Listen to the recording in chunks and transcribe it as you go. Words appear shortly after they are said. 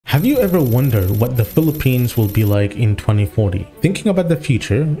Have you ever wondered what the Philippines will be like in 2040? Thinking about the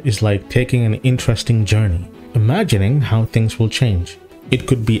future is like taking an interesting journey, imagining how things will change. It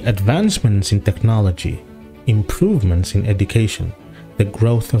could be advancements in technology, improvements in education, the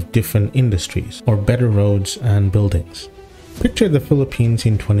growth of different industries, or better roads and buildings. Picture the Philippines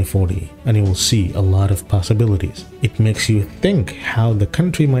in 2040 and you will see a lot of possibilities. It makes you think how the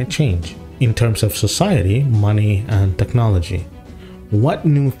country might change in terms of society, money, and technology. What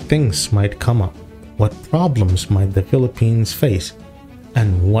new things might come up? What problems might the Philippines face?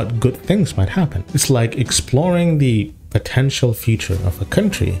 And what good things might happen? It's like exploring the potential future of a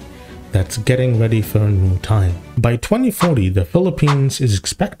country that's getting ready for a new time. By 2040, the Philippines is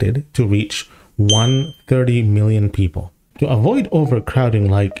expected to reach 130 million people. To avoid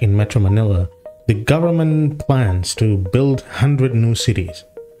overcrowding like in Metro Manila, the government plans to build 100 new cities.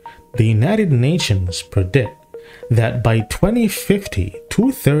 The United Nations predict that by 2050,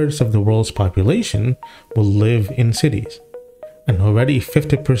 2/3 of the world's population will live in cities, and already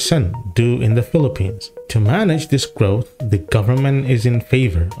 50% do in the Philippines. To manage this growth, the government is in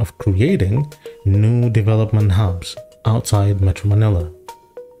favor of creating new development hubs outside Metro Manila.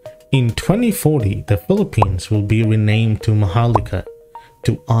 In 2040, the Philippines will be renamed to Maharlika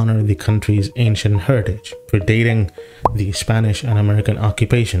to honor the country's ancient heritage, predating the Spanish and American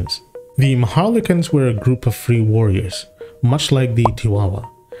occupations. The Maharlikans were a group of free warriors, much like the Tiwawa.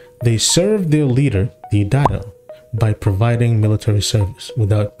 They served their leader, the Dato, by providing military service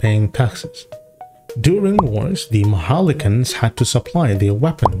without paying taxes. During wars, the Maharlikans had to supply their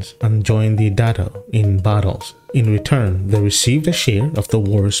weapons and join the Dato in battles. In return, they received a share of the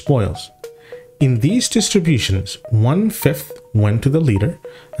war spoils. In these distributions, 1/5 went to the leader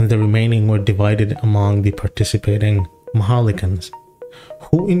and the remaining were divided among the participating Maharlikans,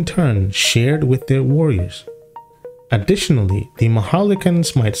 who in turn shared with their warriors. Additionally, the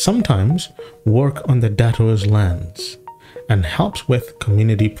Maharlikans might sometimes work on the Dato's lands and helps with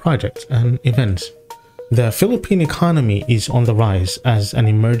community projects and events. The Philippine economy is on the rise as an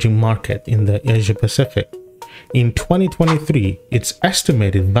emerging market in the Asia-Pacific. In 2023, its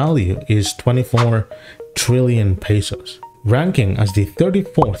estimated value is 24 trillion pesos, ranking as the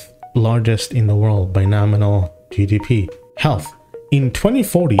 34th largest in the world by nominal GDP. Health. In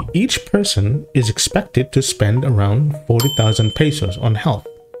 2040, each person is expected to spend around 40,000 pesos on health,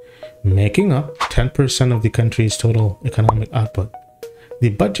 making up 10% of the country's total economic output. The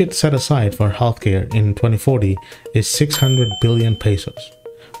budget set aside for healthcare in 2040 is 600 billion pesos.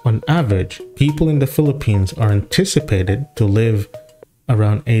 On average, people in the Philippines are anticipated to live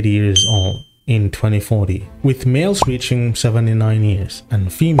around 80 years old in 2040, with males reaching 79 years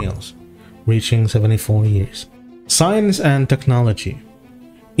and females reaching 74 years. Science and technology.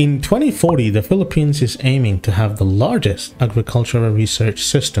 In 2040, the Philippines is aiming to have the largest agricultural research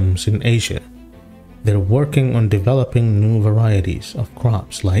systems in Asia. They're working on developing new varieties of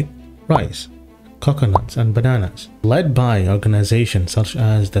crops like rice, coconuts, and bananas, led by organizations such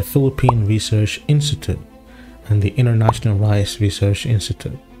as the Philippine Research Institute and the International Rice Research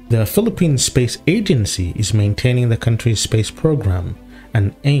Institute. The Philippine Space Agency is maintaining the country's space program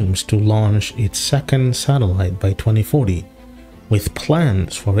and aims to launch its second satellite by 2040, with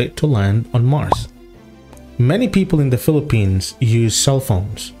plans for it to land on Mars. Many people in the Philippines use cell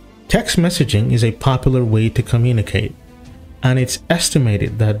phones. Text messaging is a popular way to communicate, and it's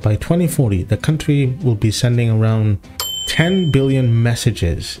estimated that by 2040, the country will be sending around 10 billion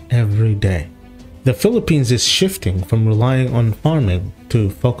messages every day. The Philippines is shifting from relying on farming to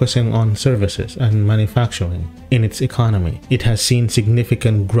focusing on services and manufacturing in its economy. It has seen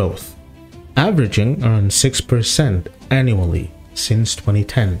significant growth, averaging around 6% annually since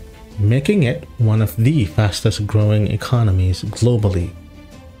 2010, making it one of the fastest growing economies globally.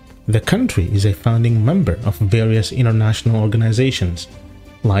 The country is a founding member of various international organizations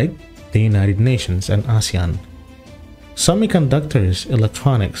like the United Nations and ASEAN. Semiconductors,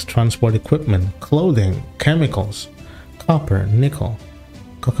 electronics, transport equipment, clothing, chemicals, copper, nickel,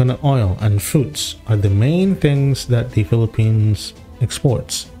 coconut oil, and fruits are the main things that the Philippines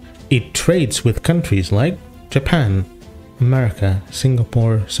exports. It trades with countries like Japan, America,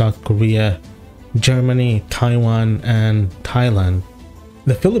 Singapore, South Korea, Germany, Taiwan, and Thailand.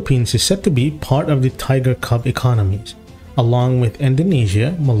 The Philippines is said to be part of the Tiger Cub economies, along with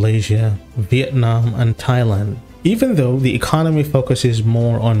Indonesia, Malaysia, Vietnam, and Thailand. Even though the economy focuses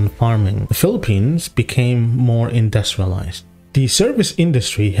more on farming, the Philippines became more industrialized. The service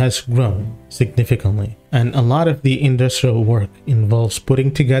industry has grown significantly, and a lot of the industrial work involves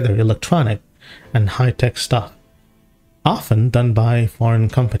putting together electronic and high-tech stuff, often done by foreign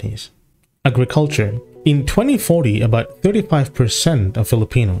companies. Agriculture. In 2040, about 35% of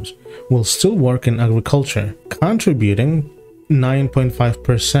Filipinos will still work in agriculture, contributing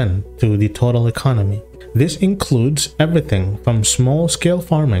 9.5% to the total economy. This includes everything from small-scale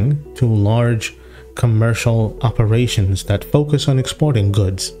farming to large commercial operations that focus on exporting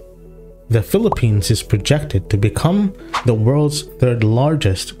goods. The Philippines is projected to become the world's third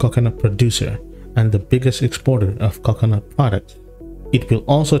largest coconut producer and the biggest exporter of coconut products. It will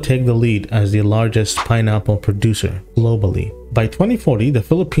also take the lead as the largest pineapple producer globally. By 2040, the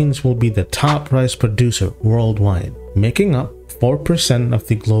Philippines will be the top rice producer worldwide, making up 4% of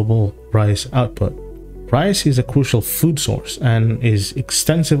the global rice output. Rice is a crucial food source and is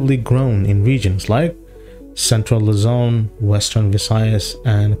extensively grown in regions like Central Luzon, Western Visayas,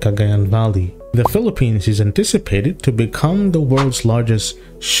 and Cagayan Valley. The Philippines is anticipated to become the world's largest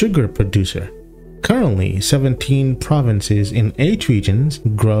sugar producer. Currently, 17 provinces in 8 regions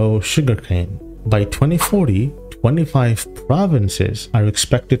grow sugarcane. By 2040, 25 provinces are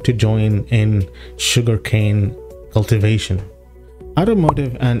expected to join in sugarcane cultivation.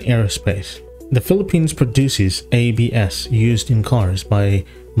 Automotive and aerospace. The Philippines produces ABS used in cars by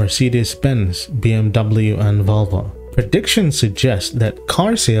Mercedes-Benz, BMW, and Volvo. Predictions suggest that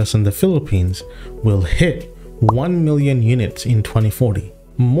car sales in the Philippines will hit 1 million units in 2040.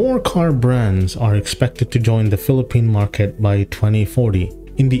 More car brands are expected to join the Philippine market by 2040.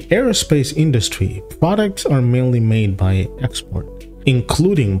 In the aerospace industry, products are mainly made by export,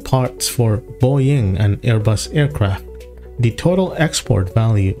 including parts for Boeing and Airbus aircraft. The total export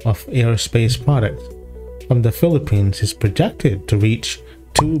value of aerospace products from the Philippines is projected to reach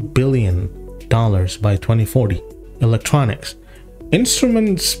 $2 billion by 2040. Electronics.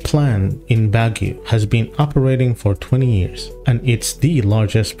 Instruments plant in Baguio has been operating for 20 years, and it's the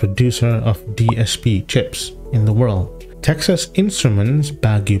largest producer of DSP chips in the world. Texas Instruments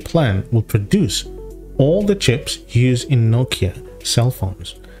Baguio plant will produce all the chips used in Nokia cell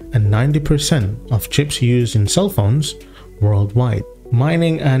phones and 90% of chips used in cell phones worldwide.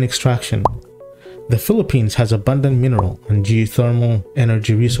 Mining and extraction. The Philippines has abundant mineral and geothermal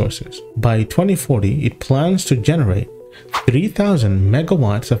energy resources. By 2040, it plans to generate 3,000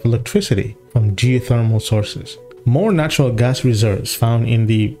 megawatts of electricity from geothermal sources. More natural gas reserves found in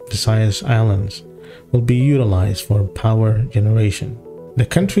the Visayas Islands will be utilized for power generation. The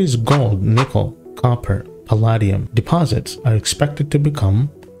country's gold, nickel, copper, palladium deposits are expected to become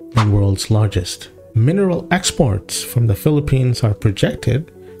the world's largest. Mineral exports from the Philippines are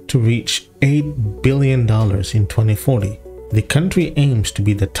projected to reach $8 billion in 2040. The country aims to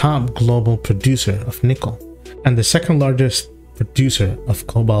be the top global producer of nickel and the second largest producer of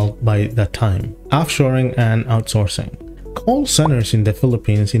cobalt by that time. Offshoring and outsourcing. Call centers in the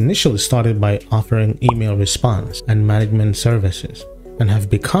Philippines initially started by offering email response and management services and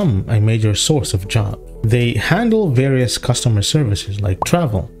have become a major source of jobs. They handle various customer services like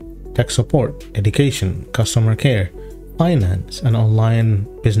travel, tech support, education, customer care, finance, and online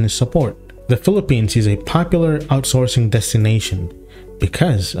business support. The Philippines is a popular outsourcing destination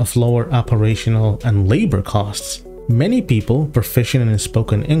because of lower operational and labor costs, many people proficient in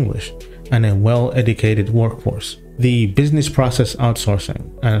spoken English, and a well-educated workforce. The business process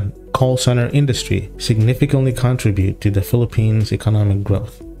outsourcing and call center industry significantly contribute to the Philippines' economic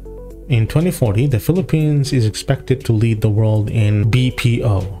growth. In 2040, the Philippines is expected to lead the world in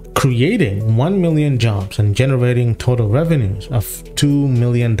BPO, creating 1 million jobs and generating total revenues of $2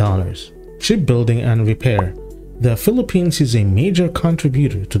 million. Shipbuilding and repair. The Philippines is a major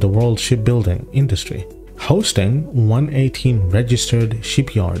contributor to the world shipbuilding industry, hosting 118 registered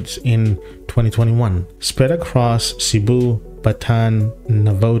shipyards in 2021, spread across Cebu, Bataan,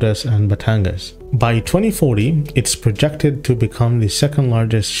 Navotas, and Batangas. By 2040, it's projected to become the second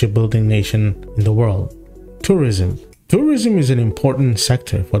largest shipbuilding nation in the world. Tourism. Tourism is an important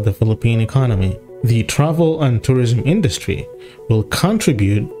sector for the Philippine economy. The travel and tourism industry will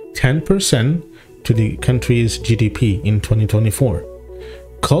contribute 10% to the country's GDP in 2024.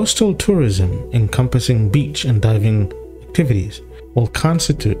 Coastal tourism, encompassing beach and diving activities, will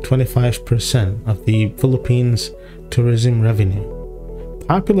constitute 25% of the Philippines' tourism revenue.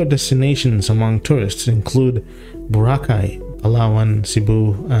 Popular destinations among tourists include Boracay, Palawan,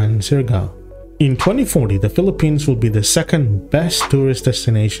 Cebu, and Siargao. In 2040, the Philippines will be the second best tourist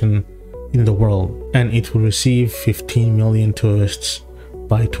destination in the world, and it will receive 15 million tourists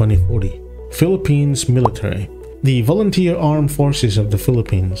by 2040. Philippines military. The Volunteer Armed Forces of the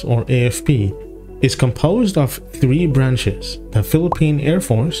Philippines, or AFP, is composed of 3 branches: the Philippine Air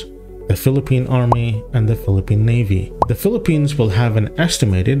Force, the Philippine Army, and the Philippine Navy. The Philippines will have an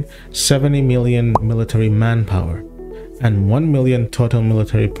estimated 70 million military manpower and 1 million total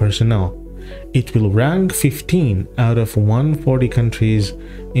military personnel it will rank 15 out of 140 countries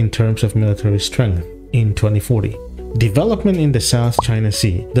in terms of military strength in 2040. Development in the South China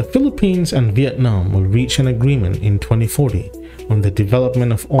Sea. The Philippines and Vietnam will reach an agreement in 2040 on the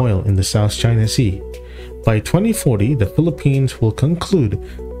development of oil in the South China Sea. By 2040, the Philippines will conclude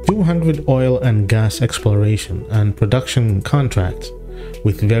 200 oil and gas exploration and production contracts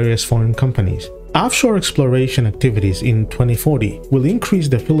with various foreign companies. Offshore exploration activities in 2040 will increase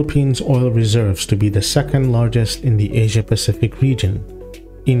the Philippines' oil reserves to be the second largest in the Asia-Pacific region.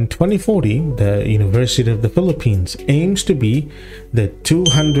 In 2040, the University of the Philippines aims to be the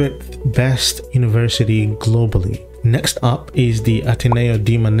 200th best university globally. Next up is the Ateneo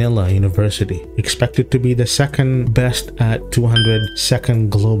de Manila University, expected to be the second best at 202nd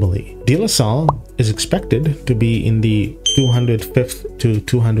globally. De La Salle is expected to be in the 205th to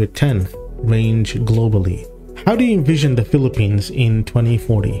 210th range globally. How do you envision the Philippines in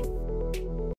 2040?